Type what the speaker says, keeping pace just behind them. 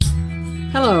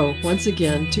Hello, once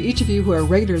again, to each of you who are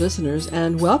regular listeners,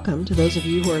 and welcome to those of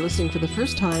you who are listening for the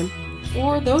first time,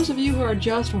 or those of you who are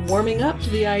just warming up to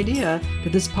the idea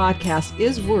that this podcast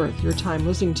is worth your time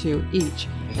listening to each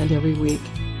and every week.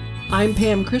 I'm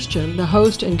Pam Christian, the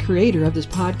host and creator of this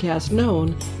podcast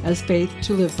known as Faith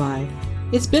to Live By.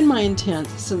 It's been my intent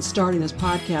since starting this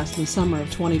podcast in the summer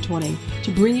of 2020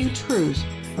 to bring you truths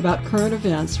about current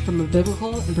events from a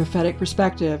biblical and prophetic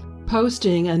perspective,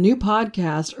 posting a new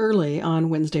podcast early on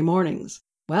Wednesday mornings.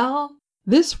 Well,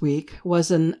 this week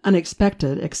was an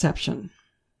unexpected exception.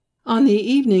 On the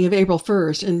evening of April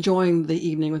 1st, enjoying the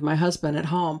evening with my husband at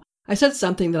home, I said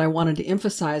something that I wanted to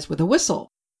emphasize with a whistle.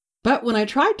 But when I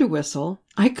tried to whistle,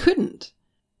 I couldn't.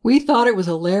 We thought it was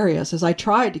hilarious as I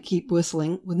tried to keep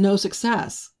whistling with no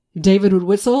success. David would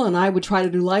whistle and I would try to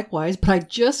do likewise, but I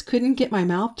just couldn't get my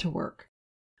mouth to work.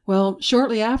 Well,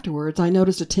 shortly afterwards, I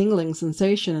noticed a tingling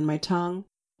sensation in my tongue,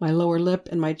 my lower lip,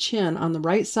 and my chin on the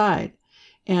right side,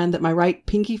 and that my right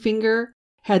pinky finger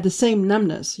had the same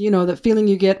numbness, that feeling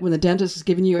you get when the dentist is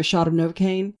giving you a shot of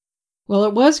Novocaine. Well,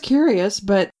 it was curious,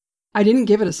 but I didn't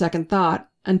give it a second thought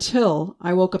until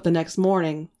I woke up the next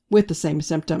morning with the same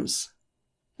symptoms.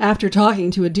 After talking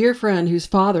to a dear friend whose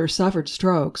father suffered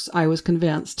strokes, I was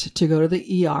convinced to go to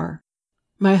the ER.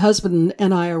 My husband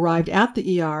and I arrived at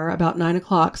the ER about 9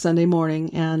 o'clock Sunday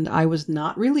morning, and I was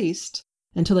not released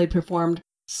until they'd performed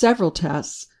several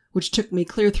tests, which took me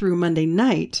clear through Monday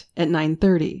night at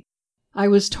 9:30. I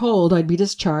was told I'd be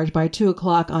discharged by 2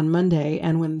 o'clock on Monday,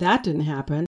 and when that didn't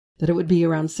happen, that it would be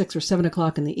around 6 or 7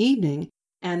 o'clock in the evening,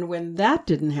 and when that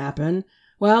didn't happen,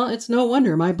 well, it's no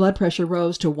wonder my blood pressure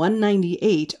rose to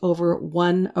 198 over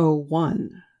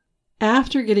 101.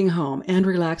 After getting home and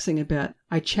relaxing a bit,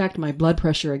 I checked my blood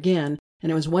pressure again,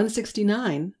 and it was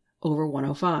 169 over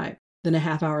 105. Then a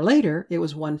half hour later, it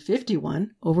was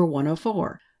 151 over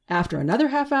 104. After another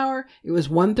half hour, it was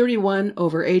 131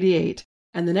 over 88.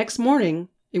 And the next morning,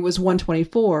 it was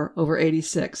 124 over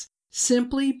 86.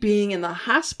 Simply being in the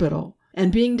hospital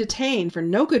and being detained for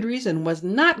no good reason was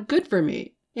not good for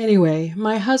me. Anyway,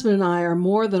 my husband and I are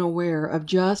more than aware of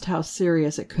just how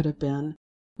serious it could have been,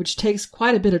 which takes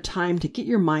quite a bit of time to get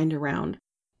your mind around.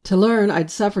 To learn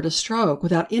I'd suffered a stroke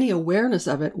without any awareness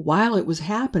of it while it was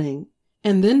happening,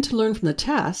 and then to learn from the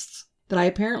tests that I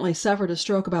apparently suffered a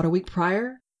stroke about a week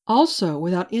prior, also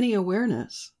without any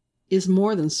awareness, is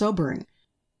more than sobering.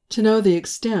 To know the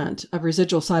extent of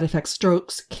residual side effects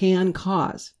strokes can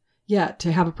cause, yet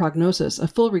to have a prognosis, a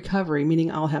full recovery,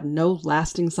 meaning I'll have no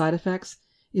lasting side effects,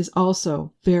 is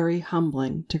also very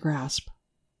humbling to grasp.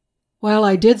 While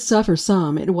I did suffer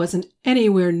some, it wasn't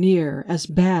anywhere near as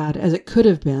bad as it could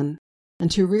have been, and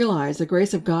to realize the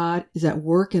grace of God is at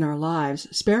work in our lives,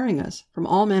 sparing us from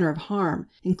all manner of harm,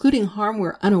 including harm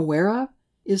we're unaware of,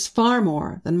 is far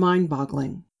more than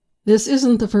mind-boggling. This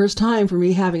isn't the first time for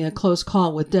me having a close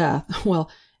call with death. Well,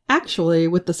 actually,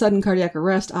 with the sudden cardiac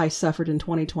arrest I suffered in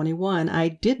 2021, I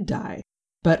did die,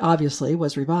 but obviously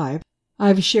was revived.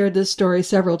 I've shared this story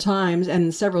several times and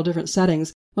in several different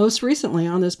settings, most recently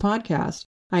on this podcast.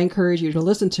 I encourage you to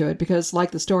listen to it because,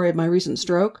 like the story of my recent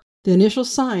stroke, the initial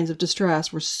signs of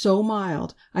distress were so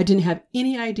mild, I didn't have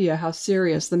any idea how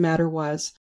serious the matter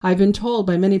was. I've been told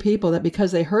by many people that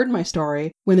because they heard my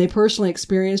story, when they personally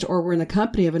experienced or were in the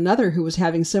company of another who was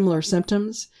having similar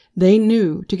symptoms, they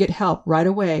knew to get help right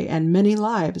away, and many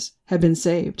lives have been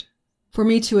saved. For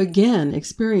me to again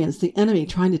experience the enemy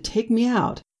trying to take me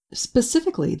out,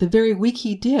 specifically the very week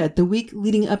he did, the week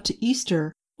leading up to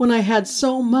Easter, when I had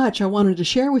so much I wanted to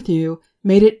share with you,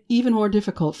 made it even more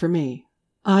difficult for me.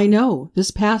 I know this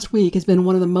past week has been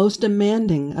one of the most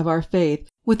demanding of our faith,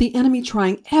 with the enemy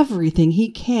trying everything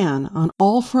he can on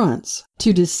all fronts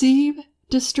to deceive,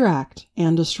 distract,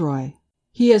 and destroy.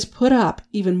 He has put up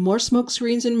even more smoke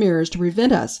screens and mirrors to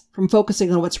prevent us from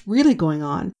focusing on what's really going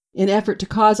on in effort to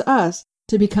cause us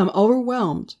to become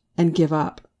overwhelmed and give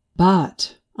up.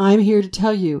 But I'm here to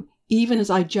tell you, even as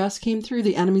I just came through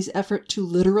the enemy's effort to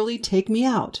literally take me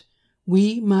out,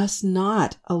 we must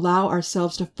not allow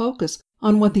ourselves to focus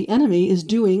on what the enemy is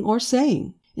doing or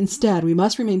saying. Instead, we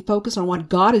must remain focused on what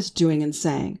God is doing and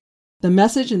saying. The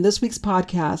message in this week's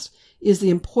podcast is the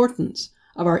importance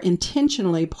of our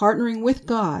intentionally partnering with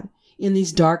God in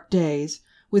these dark days.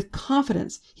 With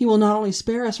confidence, He will not only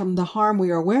spare us from the harm we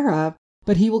are aware of,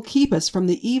 but He will keep us from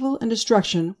the evil and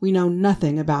destruction we know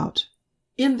nothing about.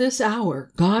 In this hour,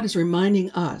 God is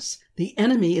reminding us the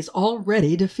enemy is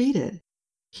already defeated.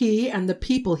 He and the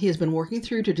people he has been working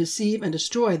through to deceive and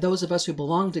destroy those of us who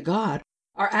belong to God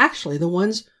are actually the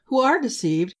ones who are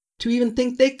deceived to even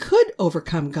think they could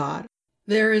overcome God.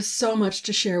 There is so much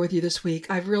to share with you this week.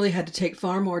 I've really had to take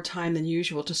far more time than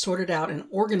usual to sort it out and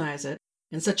organize it.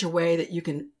 in such a way that you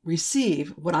can receive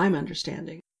what I'm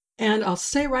understanding. And I'll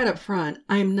say right up front,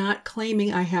 I am not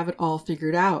claiming I have it all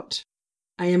figured out.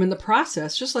 I am in the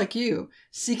process, just like you,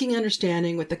 seeking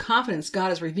understanding with the confidence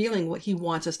God is revealing what He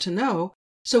wants us to know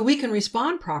so we can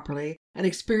respond properly and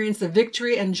experience the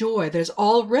victory and joy that is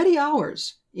already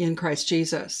ours in Christ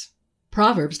Jesus.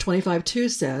 Proverbs 25:2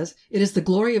 says, "It is the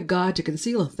glory of God to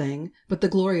conceal a thing, but the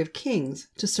glory of kings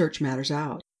to search matters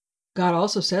out." God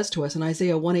also says to us in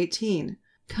Isaiah 1:18,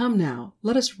 "Come now,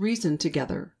 let us reason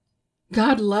together."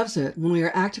 God loves it when we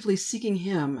are actively seeking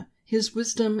Him, His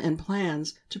wisdom and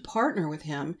plans to partner with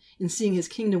Him in seeing His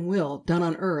kingdom will done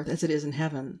on earth as it is in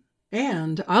heaven.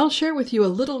 And I'll share with you a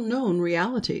little known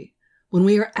reality. When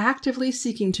we are actively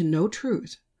seeking to know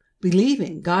truth,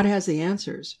 believing God has the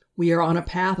answers, we are on a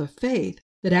path of faith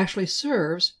that actually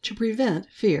serves to prevent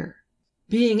fear.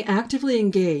 Being actively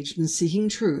engaged in seeking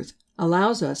truth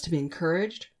allows us to be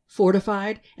encouraged,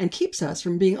 fortified, and keeps us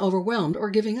from being overwhelmed or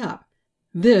giving up.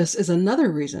 This is another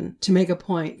reason to make a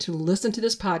point to listen to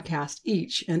this podcast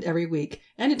each and every week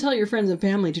and to tell your friends and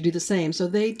family to do the same so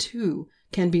they too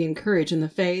can be encouraged in the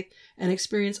faith and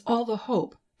experience all the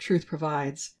hope truth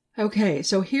provides. Okay,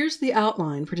 so here's the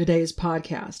outline for today's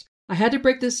podcast. I had to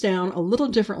break this down a little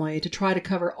differently to try to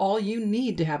cover all you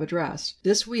need to have addressed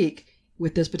this week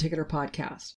with this particular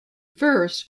podcast.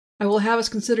 First, I will have us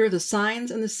consider the signs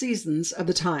and the seasons of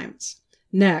the times.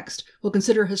 Next, we'll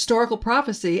consider historical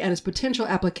prophecy and its potential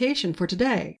application for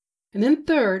today. And then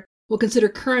third, we'll consider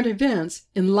current events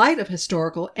in light of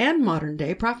historical and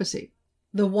modern-day prophecy.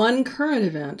 The one current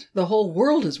event the whole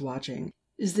world is watching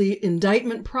is the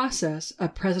indictment process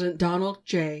of President Donald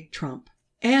J. Trump.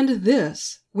 And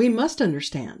this, we must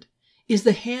understand, is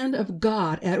the hand of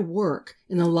God at work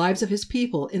in the lives of His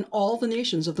people in all the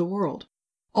nations of the world.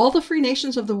 All the free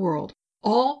nations of the world,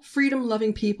 all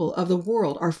freedom-loving people of the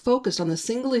world are focused on the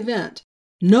single event,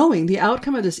 knowing the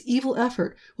outcome of this evil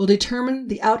effort will determine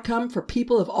the outcome for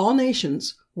people of all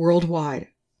nations worldwide.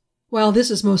 While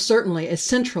this is most certainly a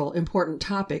central, important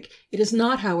topic, it is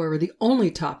not, however, the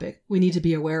only topic we need to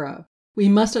be aware of. We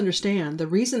must understand the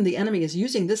reason the enemy is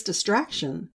using this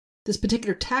distraction, this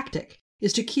particular tactic,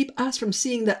 is to keep us from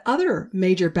seeing the other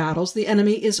major battles the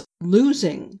enemy is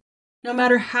losing. No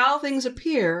matter how things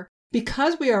appear,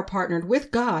 because we are partnered with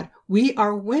God, we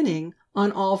are winning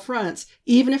on all fronts,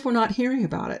 even if we're not hearing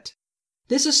about it.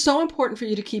 This is so important for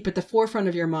you to keep at the forefront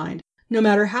of your mind. No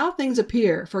matter how things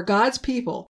appear, for God's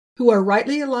people who are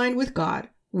rightly aligned with God,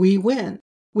 we win.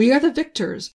 We are the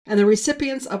victors and the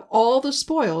recipients of all the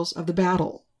spoils of the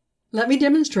battle. Let me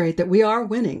demonstrate that we are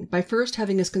winning by first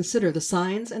having us consider the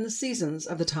signs and the seasons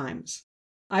of the times.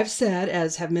 I've said,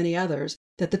 as have many others,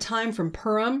 that the time from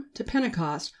Purim to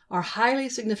Pentecost are highly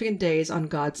significant days on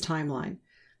God's timeline.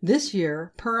 This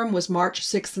year, Purim was March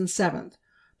 6th and 7th.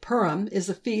 Purim is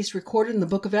the feast recorded in the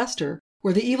book of Esther,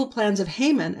 where the evil plans of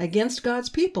Haman against God's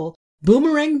people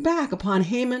boomeranged back upon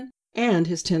Haman and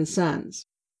his 10 sons.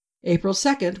 April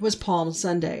 2nd was Palm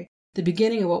Sunday, the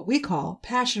beginning of what we call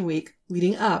Passion Week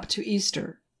leading up to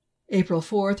Easter. April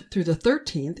 4th through the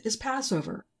 13th is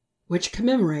Passover, which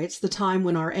commemorates the time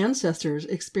when our ancestors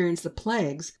experienced the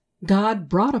plagues God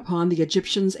brought upon the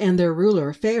Egyptians and their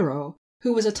ruler, Pharaoh,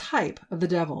 who was a type of the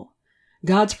devil.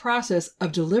 God's process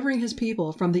of delivering His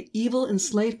people from the evil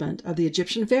enslavement of the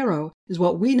Egyptian Pharaoh is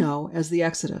what we know as the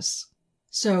Exodus.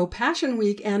 So Passion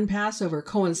Week and Passover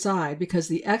coincide because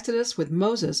the Exodus with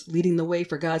Moses leading the way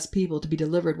for God's people to be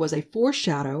delivered was a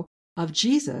foreshadow of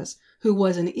Jesus, who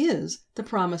was and is the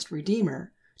promised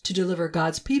Redeemer, to deliver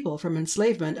God's people from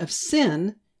enslavement of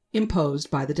sin imposed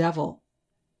by the devil.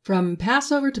 From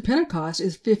Passover to Pentecost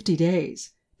is 50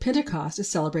 days. Pentecost is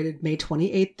celebrated May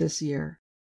 28th this year.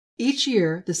 Each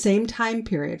year, the same time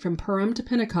period from Purim to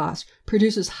Pentecost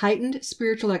produces heightened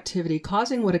spiritual activity,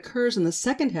 causing what occurs in the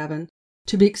second heaven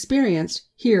to be experienced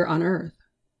here on earth.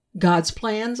 God's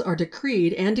plans are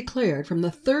decreed and declared from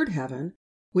the third heaven,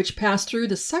 which pass through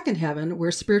the second heaven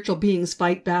where spiritual beings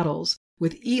fight battles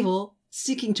with evil,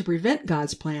 seeking to prevent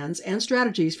God's plans and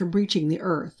strategies from reaching the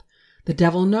earth. The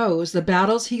devil knows the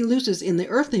battles he loses in the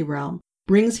earthly realm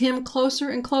brings him closer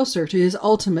and closer to his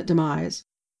ultimate demise.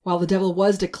 While the devil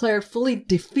was declared fully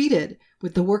defeated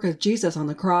with the work of Jesus on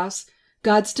the cross,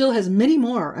 God still has many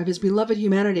more of His beloved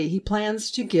humanity He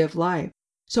plans to give life.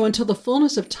 So until the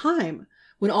fullness of time,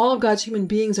 when all of God's human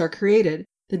beings are created,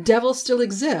 the devil still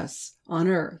exists on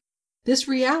earth. This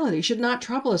reality should not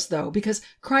trouble us, though, because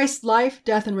Christ's life,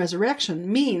 death, and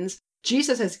resurrection means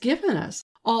Jesus has given us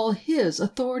all His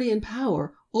authority and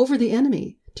power over the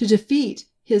enemy to defeat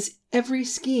his every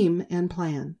scheme and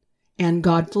plan. And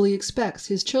God fully expects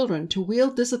His children to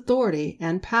wield this authority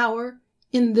and power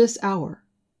in this hour.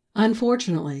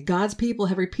 Unfortunately, God's people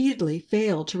have repeatedly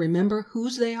failed to remember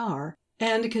whose they are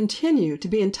and continue to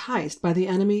be enticed by the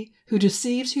enemy who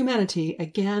deceives humanity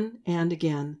again and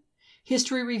again.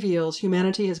 History reveals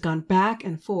humanity has gone back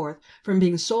and forth from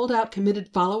being sold-out committed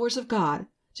followers of God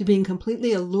to being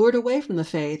completely allured away from the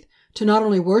faith to not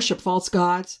only worship false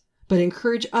gods, but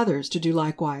encourage others to do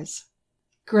likewise.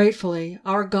 Gratefully,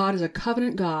 our God is a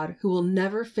covenant God who will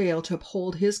never fail to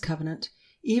uphold his covenant,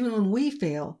 even when we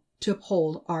fail to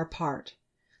uphold our part.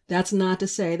 That's not to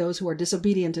say those who are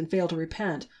disobedient and fail to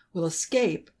repent will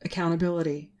escape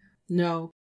accountability.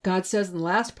 No, God says in the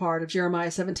last part of Jeremiah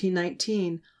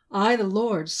 17:19, I, the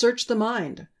Lord, search the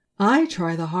mind. I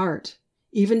try the heart,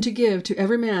 even to give to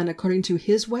every man according to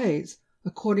his ways,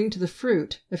 according to the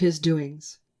fruit of his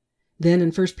doings. Then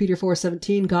in 1 Peter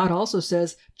 4:17, God also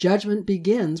says, judgment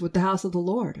begins with the house of the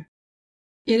Lord.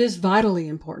 It is vitally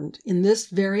important in this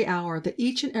very hour that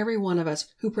each and every one of us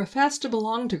who profess to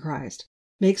belong to Christ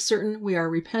make certain we are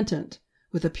repentant,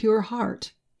 with a pure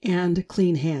heart and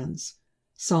clean hands.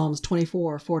 Psalms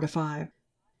 24:4-5.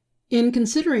 In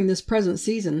considering this present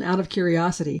season out of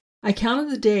curiosity, I counted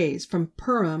the days from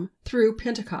Purim through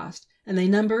Pentecost, and they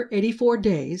number 84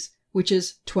 days, which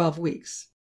is 12 weeks.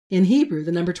 In Hebrew,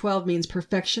 the number 12 means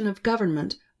perfection of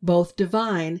government, both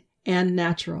divine and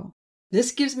natural.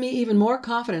 This gives me even more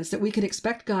confidence that we can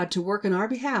expect God to work in our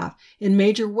behalf in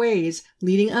major ways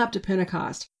leading up to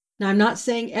Pentecost. Now, I'm not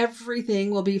saying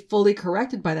everything will be fully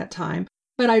corrected by that time,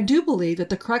 but I do believe that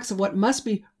the crux of what must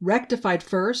be rectified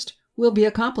first will be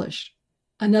accomplished.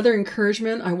 Another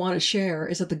encouragement I want to share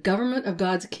is that the government of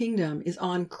God's kingdom is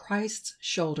on Christ's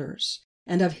shoulders,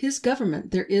 and of his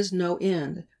government there is no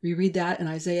end. We read that in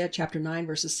Isaiah chapter 9,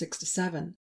 verses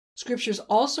 6-7. Scriptures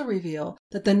also reveal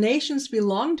that the nations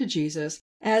belong to Jesus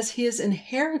as his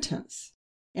inheritance,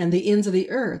 and the ends of the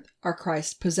earth are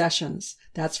Christ's possessions.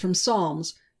 That's from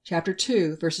Psalms chapter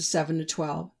 2, verses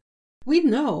 7-12. We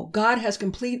know God has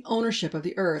complete ownership of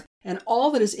the earth and all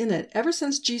that is in it ever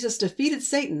since Jesus defeated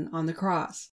Satan on the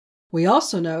cross. We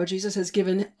also know Jesus has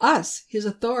given us his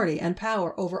authority and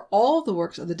power over all the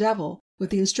works of the devil,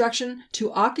 with the instruction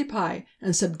to occupy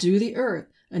and subdue the earth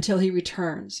until he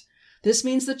returns. This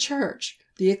means the church,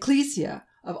 the ecclesia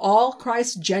of all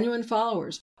Christ's genuine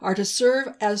followers, are to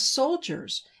serve as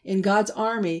soldiers in God's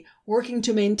army, working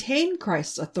to maintain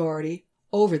Christ's authority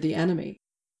over the enemy.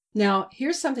 Now,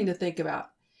 here's something to think about.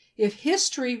 If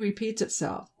history repeats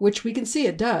itself, which we can see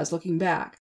it does looking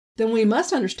back, then we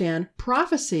must understand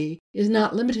prophecy is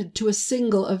not limited to a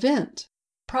single event.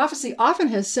 Prophecy often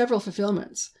has several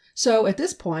fulfillments. So at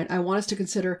this point, I want us to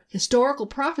consider historical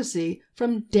prophecy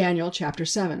from Daniel chapter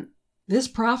 7. This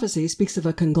prophecy speaks of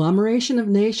a conglomeration of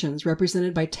nations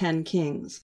represented by 10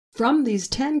 kings. From these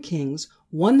 10 kings,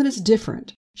 one that is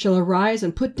different shall arise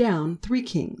and put down 3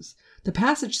 kings. The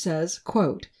passage says,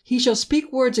 quote, He shall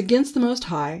speak words against the Most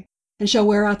High, and shall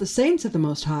wear out the saints of the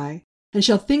Most High, and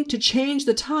shall think to change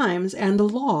the times and the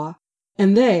law,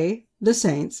 and they, the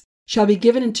saints, shall be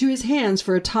given into his hands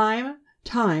for a time,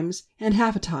 times, and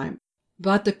half a time.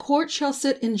 But the court shall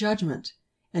sit in judgment,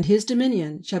 and his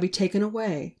dominion shall be taken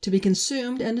away, to be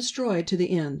consumed and destroyed to the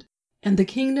end. And the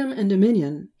kingdom and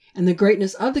dominion, and the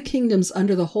greatness of the kingdoms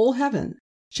under the whole heaven,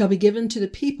 shall be given to the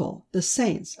people, the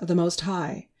saints of the Most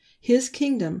High. His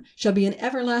kingdom shall be an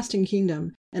everlasting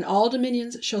kingdom, and all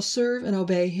dominions shall serve and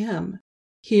obey him.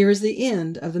 Here is the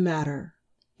end of the matter.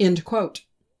 End quote.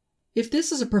 If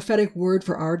this is a prophetic word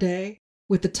for our day,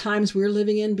 with the times we're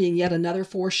living in being yet another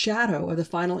foreshadow of the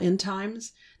final end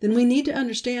times, then we need to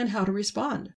understand how to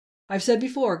respond. I've said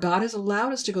before, God has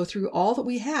allowed us to go through all that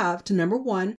we have to, number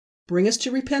 1, bring us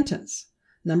to repentance.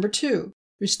 Number 2,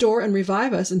 restore and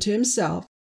revive us into himself.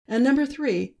 And number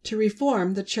 3, to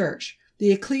reform the church,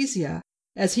 the ecclesia,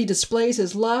 as he displays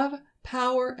his love,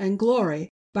 power, and glory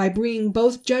by bringing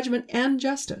both judgment and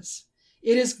justice.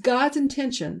 It is God's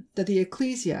intention that the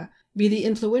ecclesia be the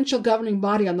influential governing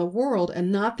body on the world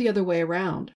and not the other way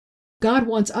around. God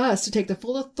wants us to take the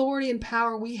full authority and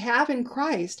power we have in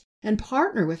Christ and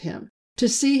partner with him to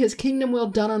see his kingdom will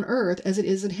done on earth as it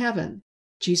is in heaven.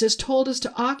 Jesus told us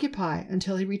to occupy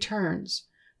until he returns.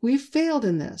 We've failed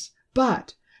in this,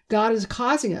 but God is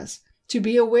causing us to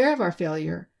be aware of our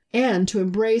failure and to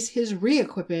embrace his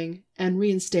re-equipping and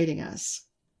reinstating us.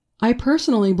 I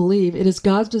personally believe it is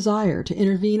God's desire to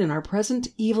intervene in our present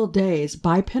evil days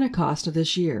by Pentecost of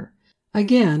this year.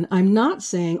 Again, I'm not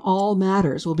saying all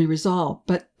matters will be resolved,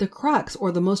 but the crux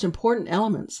or the most important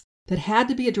elements that had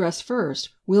to be addressed first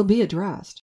will be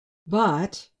addressed.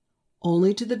 But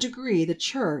only to the degree the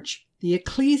church, the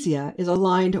ecclesia, is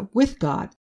aligned with God.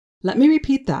 Let me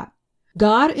repeat that.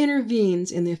 God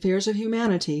intervenes in the affairs of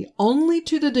humanity only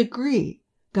to the degree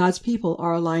God's people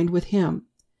are aligned with Him.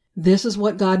 This is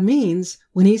what God means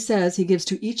when He says He gives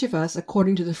to each of us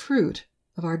according to the fruit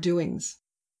of our doings.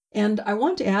 And I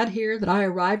want to add here that I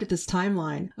arrived at this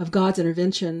timeline of God's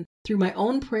intervention through my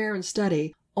own prayer and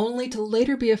study, only to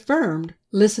later be affirmed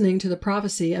listening to the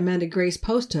prophecy Amanda Grace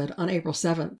posted on April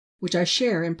 7th, which I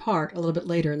share in part a little bit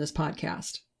later in this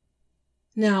podcast.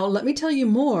 Now, let me tell you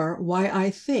more why I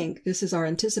think this is our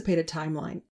anticipated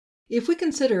timeline. If we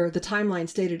consider the timeline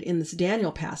stated in this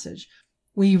Daniel passage,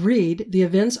 we read the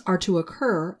events are to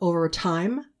occur over a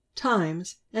time,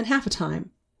 times, and half a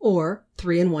time, or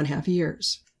 3 1/2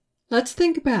 years. Let's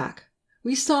think back.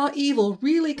 We saw evil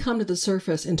really come to the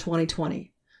surface in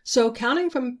 2020. So counting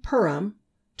from Purim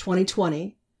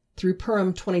 2020 through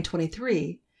Purim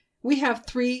 2023, we have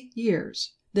 3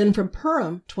 years. Then from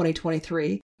Purim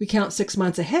 2023, we count 6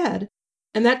 months ahead,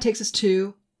 and that takes us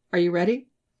to, are you ready?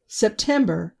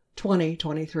 September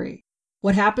 2023.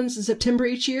 What happens in September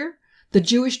each year? The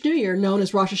Jewish New Year, known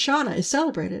as Rosh Hashanah, is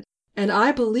celebrated. And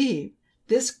I believe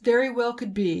this very well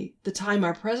could be the time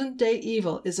our present-day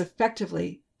evil is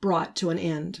effectively brought to an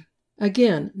end.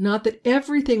 Again, not that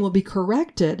everything will be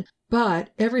corrected, but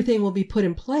everything will be put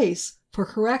in place for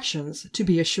corrections to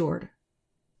be assured.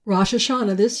 Rosh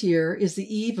Hashanah this year is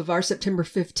the eve of our September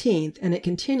 15th, and it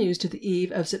continues to the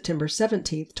eve of September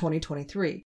 17th,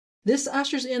 2023. This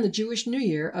ushers in the Jewish New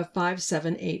Year of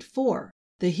 5784.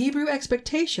 The Hebrew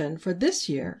expectation for this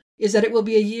year is that it will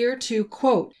be a year to,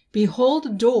 quote, behold a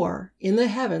door in the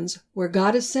heavens where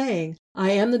God is saying,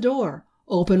 I am the door.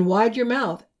 Open wide your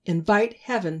mouth. Invite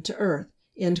heaven to earth.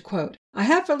 End quote. I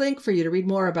have a link for you to read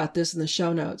more about this in the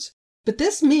show notes. But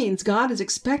this means God is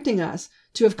expecting us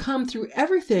to have come through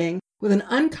everything with an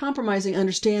uncompromising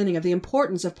understanding of the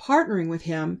importance of partnering with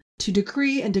Him to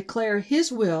decree and declare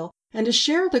His will and to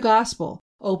share the gospel,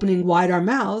 opening wide our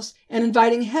mouths and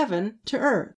inviting heaven to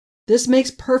earth. This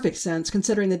makes perfect sense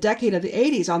considering the decade of the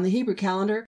 80s on the Hebrew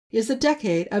calendar is the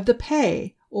decade of the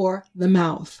pay, or the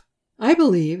mouth. I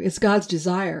believe it's God's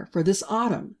desire for this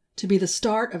autumn to be the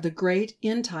start of the great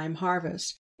end-time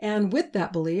harvest. And with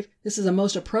that belief, this is a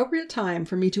most appropriate time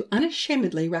for me to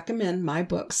unashamedly recommend my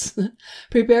books.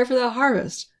 Prepare for the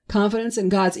Harvest, Confidence in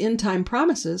God's End-Time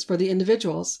Promises for the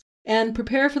Individuals, and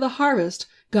Prepare for the Harvest,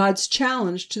 God's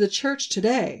Challenge to the Church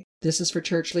Today. This is for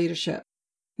church leadership.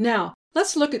 Now,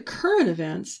 let's look at current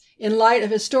events in light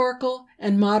of historical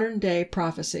and modern-day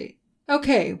prophecy.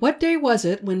 Okay, what day was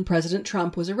it when President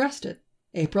Trump was arrested?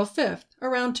 April 5th,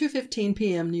 around 2:15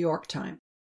 p.m. New York time.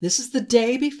 This is the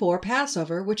day before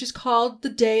Passover, which is called the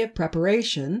Day of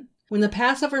Preparation, when the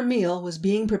Passover meal was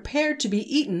being prepared to be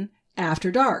eaten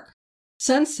after dark.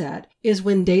 Sunset is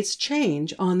when dates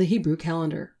change on the Hebrew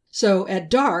calendar. So at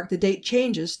dark, the date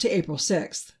changes to April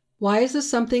 6th. Why is this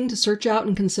something to search out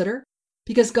and consider?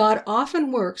 Because God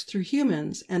often works through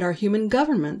humans and our human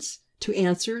governments to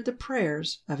answer the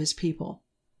prayers of His people.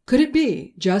 Could it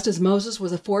be, just as Moses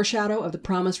was a foreshadow of the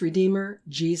promised Redeemer,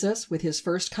 Jesus, with His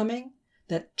first coming,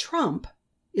 that Trump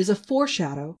is a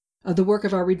foreshadow of the work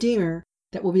of our Redeemer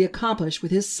that will be accomplished with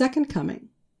His second coming?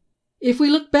 If we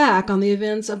look back on the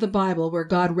events of the Bible where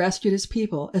God rescued His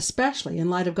people, especially in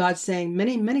light of God saying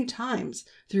many, many times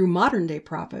through modern-day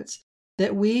prophets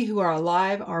that we who are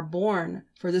alive are born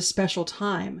for this special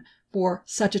time, for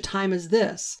such a time as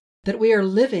this, that we are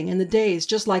living in the days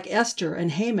just like Esther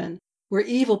and Haman, where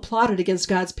evil plotted against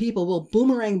God's people will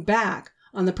boomerang back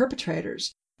on the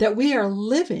perpetrators, that we are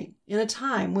living in a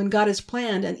time when God has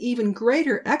planned an even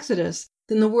greater exodus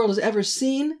than the world has ever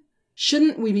seen,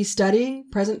 shouldn't we be studying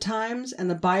present times and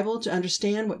the Bible to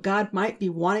understand what God might be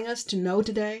wanting us to know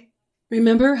today?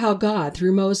 Remember how God,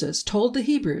 through Moses, told the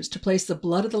Hebrews to place the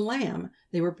blood of the lamb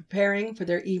they were preparing for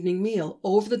their evening meal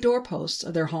over the doorposts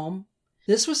of their home?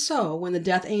 This was so when the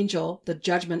death angel, the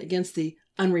judgment against the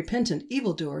unrepentant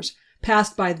evildoers,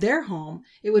 passed by their home,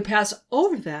 it would pass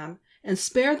over them and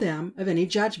spare them of any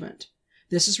judgment.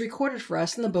 This is recorded for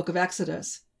us in the book of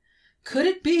Exodus. Could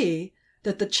it be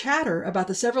that the chatter about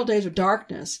the several days of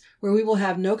darkness, where we will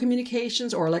have no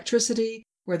communications or electricity,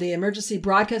 where the emergency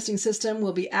broadcasting system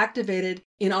will be activated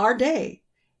in our day,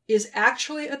 is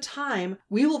actually a time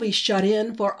we will be shut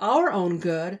in for our own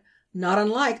good, not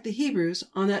unlike the Hebrews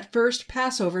on that first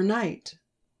Passover night?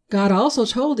 God also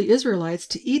told the Israelites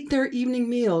to eat their evening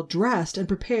meal dressed and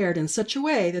prepared in such a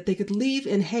way that they could leave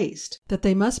in haste, that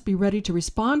they must be ready to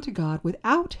respond to God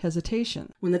without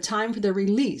hesitation when the time for their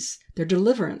release, their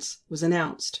deliverance, was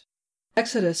announced.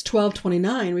 Exodus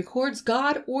 12:29 records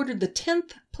God ordered the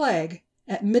 10th plague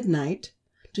at midnight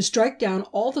to strike down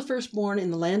all the firstborn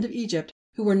in the land of Egypt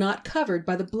who were not covered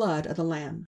by the blood of the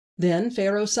lamb. Then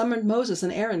Pharaoh summoned Moses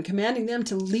and Aaron, commanding them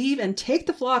to leave and take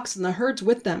the flocks and the herds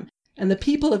with them, and the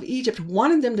people of Egypt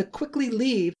wanted them to quickly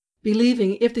leave,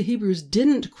 believing if the Hebrews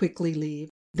didn't quickly leave,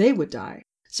 they would die.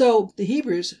 So the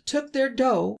Hebrews took their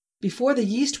dough before the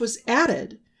yeast was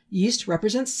added. Yeast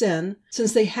represents sin,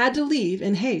 since they had to leave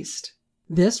in haste.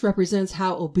 This represents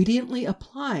how obediently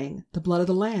applying the blood of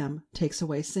the Lamb takes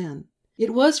away sin.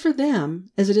 It was for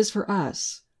them as it is for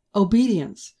us.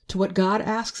 Obedience to what God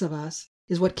asks of us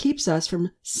is what keeps us from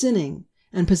sinning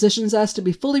and positions us to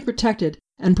be fully protected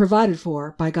and provided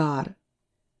for by God.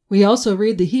 We also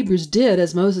read the Hebrews did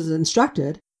as Moses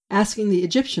instructed, asking the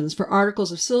Egyptians for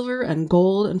articles of silver and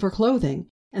gold and for clothing,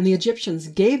 and the Egyptians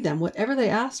gave them whatever they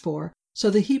asked for, so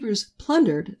the Hebrews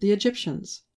plundered the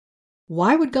Egyptians.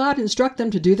 Why would God instruct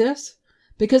them to do this?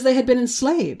 Because they had been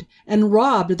enslaved and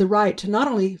robbed of the right to not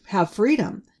only have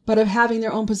freedom, but of having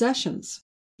their own possessions.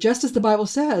 Just as the Bible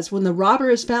says, when the robber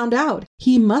is found out,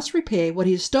 he must repay what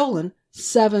he has stolen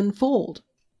sevenfold.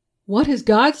 What has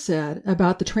God said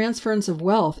about the transference of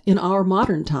wealth in our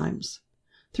modern times?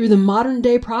 Through the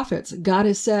modern-day prophets, God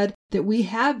has said that we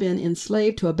have been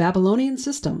enslaved to a Babylonian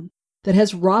system that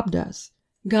has robbed us.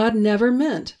 God never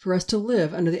meant for us to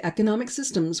live under the economic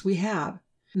systems we have.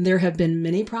 There have been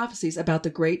many prophecies about the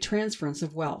great transference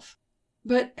of wealth.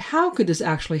 But how could this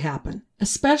actually happen,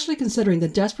 especially considering the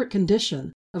desperate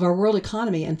condition of our world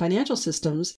economy and financial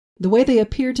systems the way they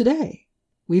appear today?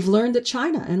 We've learned that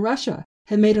China and Russia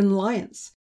have made an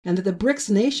alliance, and that the BRICS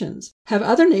nations have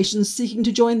other nations seeking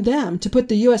to join them to put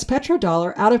the U.S.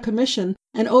 petrodollar out of commission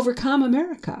and overcome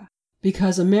America,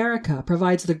 because America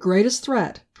provides the greatest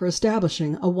threat for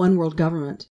establishing a one-world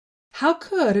government. How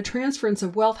could a transference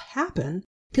of wealth happen,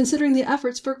 considering the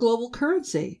efforts for global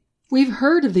currency? We've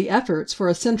heard of the efforts for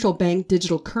a central bank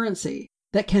digital currency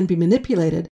that can be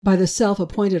manipulated by the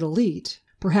self-appointed elite,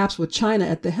 perhaps with China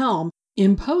at the helm,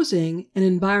 imposing an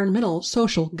environmental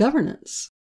social governance.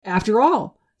 After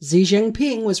all, Xi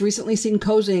Jinping was recently seen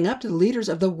cozying up to the leaders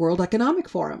of the World Economic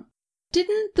Forum.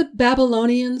 Didn't the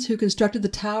Babylonians who constructed the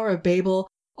Tower of Babel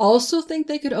also think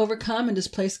they could overcome and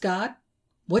displace God?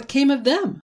 What came of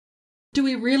them? Do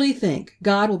we really think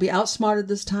God will be outsmarted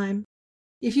this time?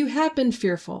 If you have been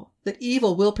fearful that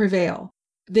evil will prevail,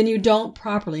 then you don't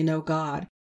properly know God,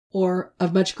 or,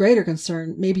 of much greater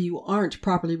concern, maybe you aren't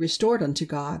properly restored unto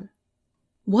God.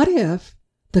 What if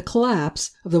the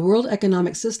collapse of the world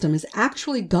economic system is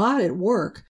actually God at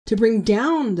work to bring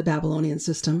down the Babylonian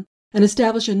system and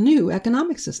establish a new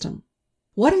economic system?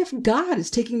 What if God is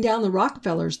taking down the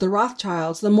Rockefellers, the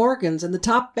Rothschilds, the Morgans, and the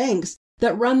top banks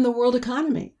that run the world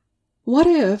economy? What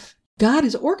if God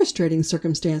is orchestrating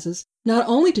circumstances not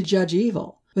only to judge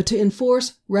evil, but to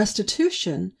enforce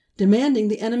restitution, demanding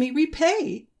the enemy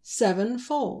repay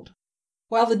sevenfold?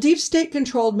 While the deep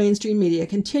state-controlled mainstream media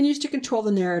continues to control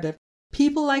the narrative,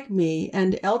 people like me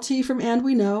and LT from And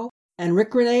We Know, and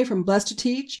Rick Renee from Blessed to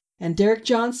Teach, and Derek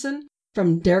Johnson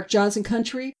from Derek Johnson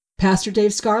Country, Pastor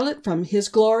Dave Scarlett from His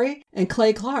Glory, and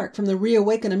Clay Clark from the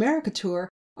Reawaken America Tour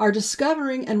are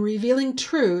discovering and revealing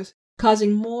truth,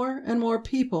 causing more and more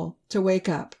people to wake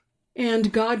up.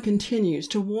 And God continues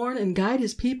to warn and guide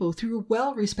his people through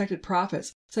well-respected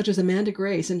prophets such as Amanda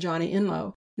Grace and Johnny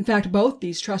Enlow. In fact, both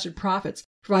these trusted prophets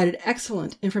provided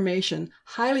excellent information,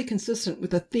 highly consistent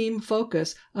with the theme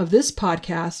focus of this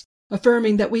podcast,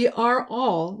 affirming that we are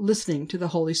all listening to the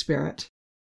Holy Spirit.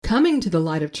 Coming to the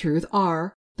light of truth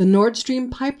are the Nord Stream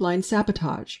pipeline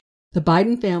sabotage, the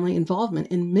Biden family involvement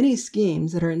in many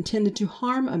schemes that are intended to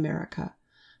harm America,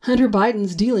 Hunter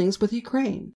Biden's dealings with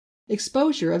Ukraine,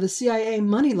 exposure of the CIA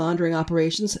money laundering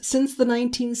operations since the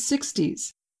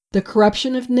 1960s, the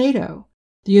corruption of NATO,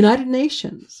 the United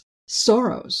Nations,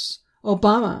 Soros,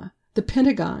 Obama, the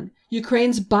Pentagon,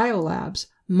 Ukraine's biolabs,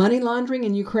 money laundering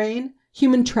in Ukraine,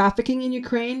 human trafficking in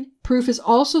Ukraine. Proof is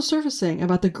also surfacing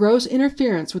about the gross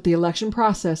interference with the election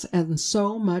process and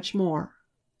so much more.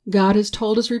 God has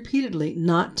told us repeatedly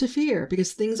not to fear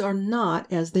because things are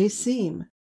not as they seem.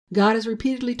 God has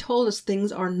repeatedly told us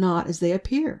things are not as they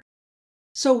appear.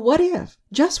 So what if,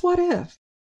 just what if,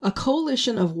 a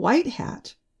coalition of white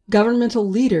hat governmental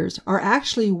leaders are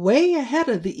actually way ahead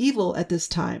of the evil at this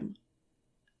time?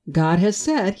 God has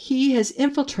said he has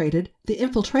infiltrated the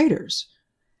infiltrators.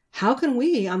 How can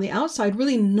we on the outside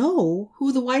really know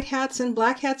who the white hats and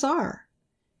black hats are?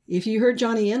 If you heard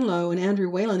Johnny Enlow and Andrew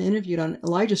Whalen interviewed on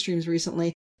Elijah Streams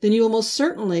recently, then you will most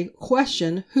certainly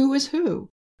question who is who.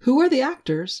 Who are the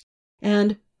actors,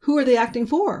 and who are they acting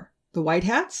for? The white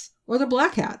hats or the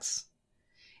black hats?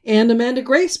 And Amanda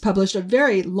Grace published a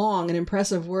very long and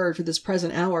impressive word for this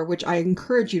present hour, which I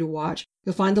encourage you to watch.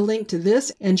 You'll find the link to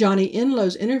this and Johnny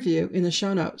Enlow's interview in the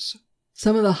show notes.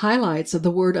 Some of the highlights of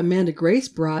the word Amanda Grace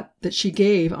brought that she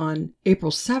gave on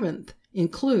April 7th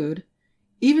include,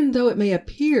 Even though it may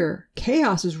appear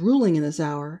chaos is ruling in this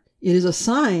hour, it is a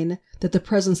sign that the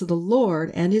presence of the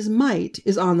Lord and his might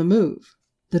is on the move.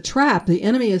 The trap the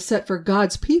enemy has set for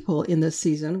God's people in this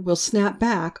season will snap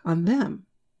back on them.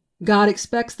 God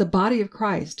expects the body of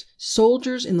Christ,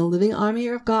 soldiers in the living army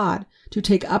of God, to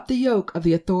take up the yoke of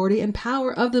the authority and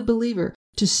power of the believer,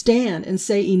 to stand and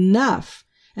say enough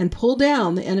and pull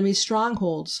down the enemy's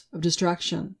strongholds of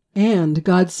destruction. And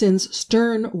God sends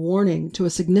stern warning to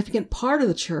a significant part of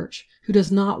the church who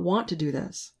does not want to do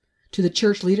this. To the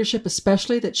church leadership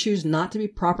especially that choose not to be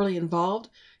properly involved,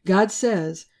 God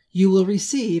says, "You will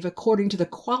receive according to the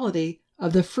quality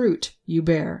of the fruit you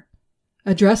bear."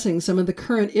 Addressing some of the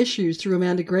current issues through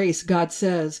Amanda Grace, God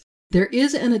says, "There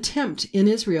is an attempt in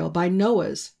Israel by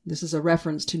Noahs," this is a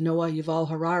reference to Noah Yuval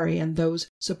Harari and those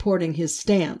supporting his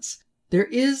stance, "there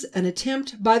is an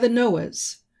attempt by the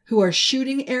Noahs who are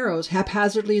shooting arrows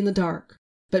haphazardly in the dark.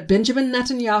 But Benjamin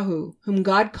Netanyahu, whom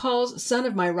God calls son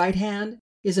of my right hand,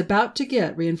 is about to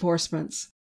get reinforcements."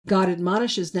 God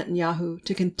admonishes Netanyahu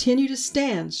to continue to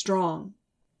stand strong.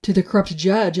 To the corrupt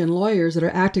judge and lawyers that are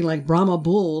acting like Brahma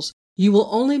bulls, you will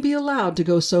only be allowed to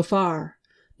go so far.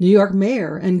 New York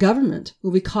mayor and government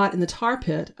will be caught in the tar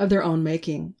pit of their own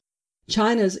making.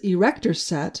 China's erector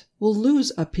set will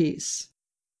lose a piece.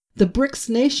 The BRICS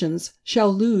nations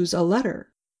shall lose a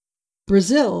letter.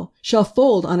 Brazil shall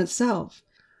fold on itself.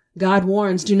 God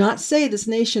warns, do not say this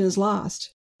nation is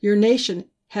lost. Your nation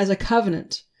has a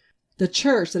covenant. The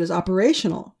church that is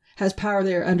operational has power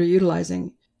they are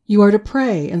underutilizing. You are to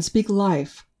pray and speak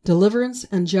life, deliverance,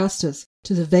 and justice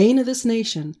to the vein of this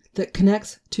nation that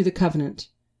connects to the covenant.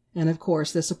 And of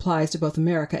course, this applies to both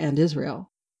America and Israel.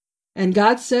 And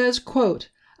God says, quote,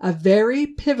 "A very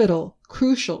pivotal,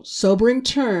 crucial, sobering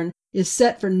turn is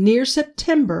set for near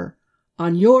September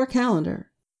on your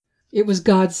calendar." It was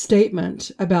God's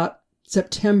statement about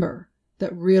September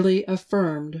that really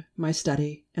affirmed my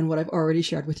study and what I've already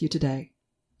shared with you today.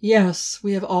 Yes,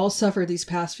 we have all suffered these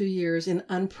past few years in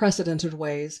unprecedented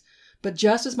ways, but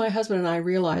just as my husband and I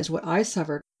realized what I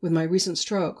suffered with my recent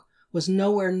stroke was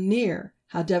nowhere near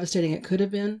how devastating it could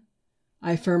have been,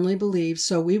 I firmly believe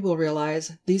so we will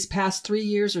realize these past 3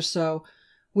 years or so,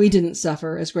 we didn't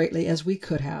suffer as greatly as we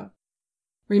could have.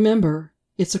 Remember,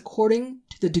 it's according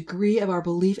to the degree of our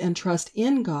belief and trust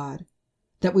in God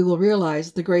that we will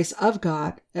realize the grace of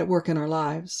God at work in our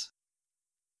lives.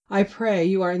 I pray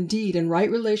you are indeed in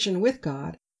right relation with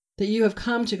God, that you have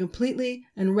come to completely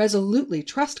and resolutely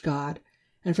trust God,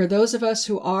 and for those of us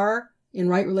who are in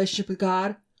right relationship with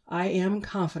God, I am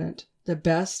confident the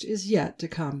best is yet to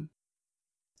come.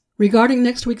 Regarding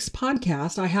next week's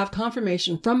podcast, I have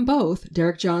confirmation from both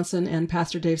Derek Johnson and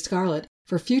Pastor Dave Scarlett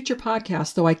for future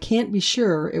podcasts, though I can't be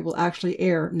sure it will actually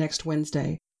air next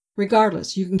Wednesday.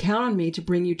 Regardless, you can count on me to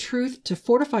bring you truth to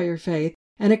fortify your faith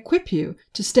and equip you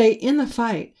to stay in the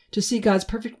fight to see God's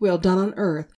perfect will done on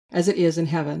earth as it is in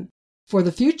heaven. For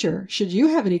the future, should you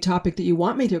have any topic that you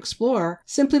want me to explore,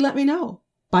 simply let me know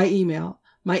by email.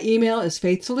 My email is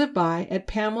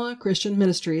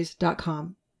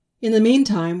faithtoliveby@PamelaChristianMinistries.com. In the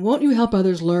meantime, won't you help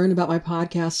others learn about my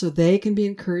podcast so they can be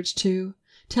encouraged too?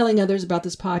 Telling others about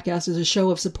this podcast is a show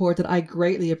of support that I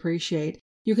greatly appreciate.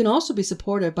 You can also be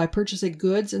supportive by purchasing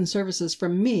goods and services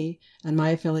from me and my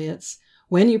affiliates.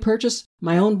 When you purchase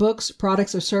my own books,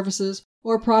 products, or services,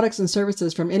 or products and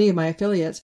services from any of my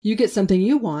affiliates, you get something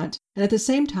you want, and at the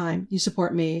same time, you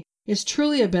support me. It's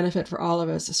truly a benefit for all of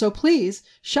us. So please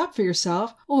shop for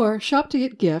yourself or shop to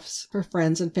get gifts for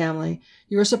friends and family.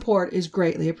 Your support is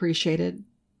greatly appreciated.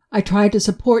 I try to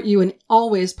support you in all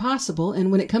ways possible, and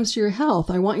when it comes to your health,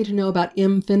 I want you to know about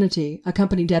Infinity, a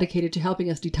company dedicated to helping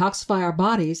us detoxify our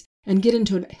bodies and get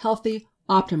into a healthy,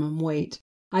 optimum weight.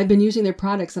 I've been using their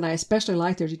products, and I especially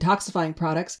like their detoxifying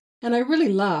products, and I really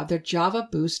love their Java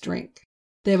Boost drink.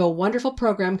 They have a wonderful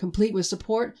program complete with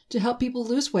support to help people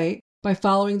lose weight by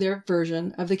following their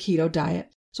version of the keto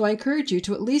diet. So I encourage you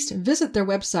to at least visit their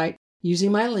website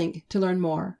using my link to learn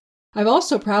more. I've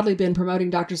also proudly been promoting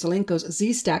Dr. Zelenko's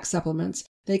Z-Stack supplements.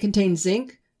 They contain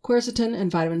zinc, quercetin, and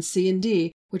vitamins C and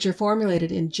D, which are formulated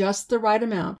in just the right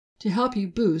amount to help you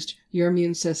boost your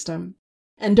immune system.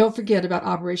 And don't forget about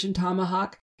Operation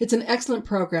Tomahawk. It's an excellent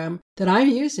program that I'm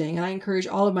using, and I encourage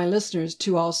all of my listeners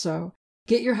to also.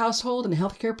 Get your household and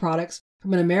healthcare products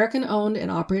from an American-owned and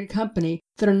operated company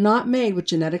that are not made with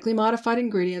genetically modified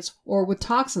ingredients or with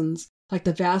toxins like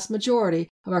the vast majority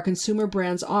of our consumer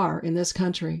brands are in this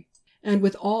country. And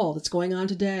with all that's going on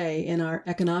today in our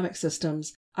economic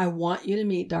systems, I want you to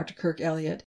meet Dr. Kirk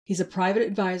Elliott. He's a private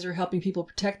advisor helping people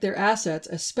protect their assets,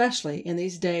 especially in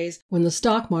these days when the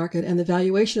stock market and the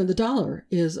valuation of the dollar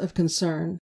is of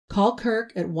concern. Call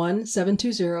Kirk at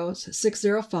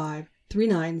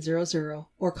 1-720-605-3900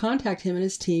 or contact him and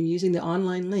his team using the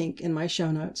online link in my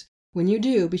show notes. When you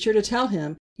do, be sure to tell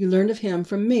him you learned of him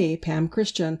from me, Pam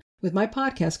Christian, with my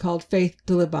podcast called Faith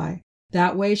to Live By.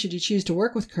 That way, should you choose to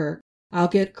work with Kirk, I'll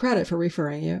get credit for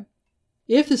referring you.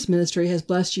 If this ministry has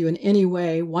blessed you in any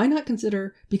way, why not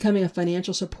consider becoming a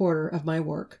financial supporter of my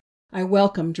work? I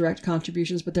welcome direct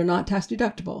contributions, but they're not tax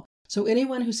deductible. So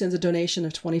anyone who sends a donation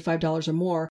of $25 or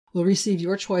more will receive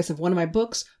your choice of one of my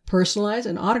books, personalized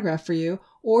and autographed for you,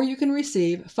 or you can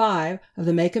receive 5 of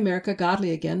the Make America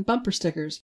Godly Again bumper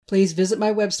stickers. Please visit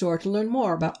my web store to learn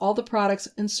more about all the products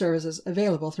and services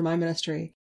available through my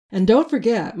ministry. And don't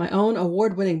forget my own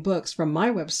award-winning books from my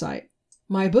website.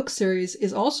 My book series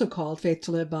is also called Faith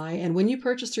to Live By, and when you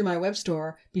purchase through my web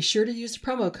store, be sure to use the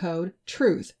promo code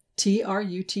TRUTH,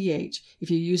 TRUTH. If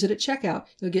you use it at checkout,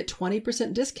 you'll get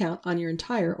 20% discount on your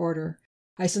entire order.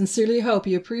 I sincerely hope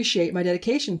you appreciate my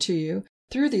dedication to you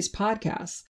through these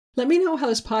podcasts. Let me know how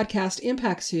this podcast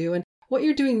impacts you and what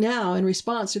you're doing now in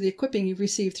response to the equipping you've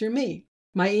received through me.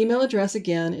 My email address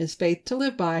again is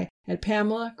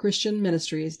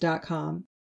faithtoliveby@PamelaChristianMinistries.com.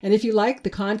 And if you like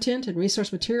the content and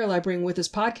resource material I bring with this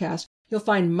podcast, you'll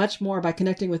find much more by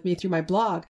connecting with me through my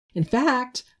blog. In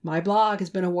fact, my blog has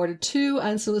been awarded 2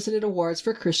 unsolicited awards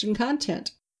for Christian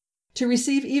content. To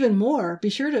receive even more, be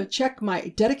sure to check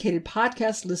my dedicated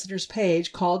podcast listeners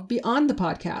page called Beyond the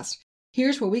Podcast.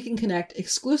 Here's where we can connect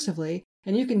exclusively,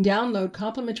 and you can download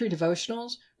complimentary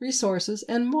devotionals, resources,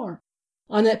 and more.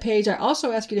 On that page, I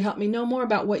also ask you to help me know more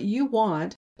about what you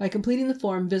want by completing the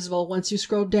form visible once you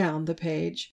scroll down the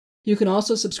page. You can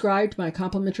also subscribe to my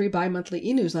complimentary bi-monthly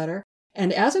e-newsletter,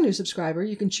 and as a new subscriber,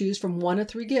 you can choose from 1 of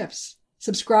 3 gifts.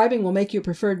 Subscribing will make you a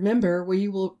preferred member where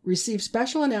you will receive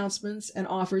special announcements and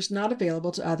offers not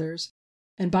available to others.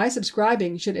 And by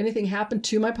subscribing, should anything happen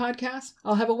to my podcast,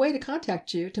 I'll have a way to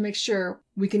contact you to make sure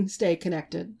we can stay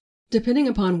connected. Depending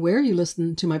upon where you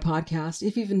listen to my podcast,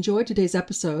 if you've enjoyed today's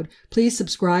episode, please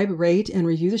subscribe, rate, and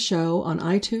review the show on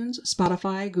iTunes,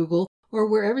 Spotify, Google, or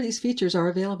wherever these features are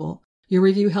available. Your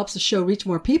review helps the show reach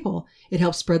more people, it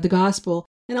helps spread the gospel,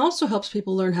 and also helps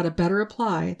people learn how to better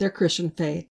apply their Christian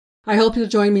faith. I hope you'll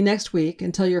join me next week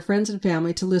and tell your friends and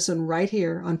family to listen right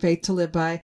here on Faith to Live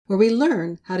By, where we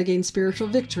learn how to gain spiritual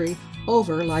victory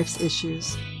over life's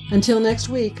issues. Until next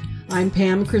week, I'm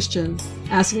Pam Christian,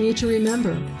 asking you to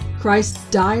remember, Christ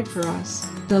died for us.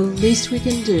 The least we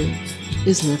can do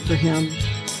is live for Him.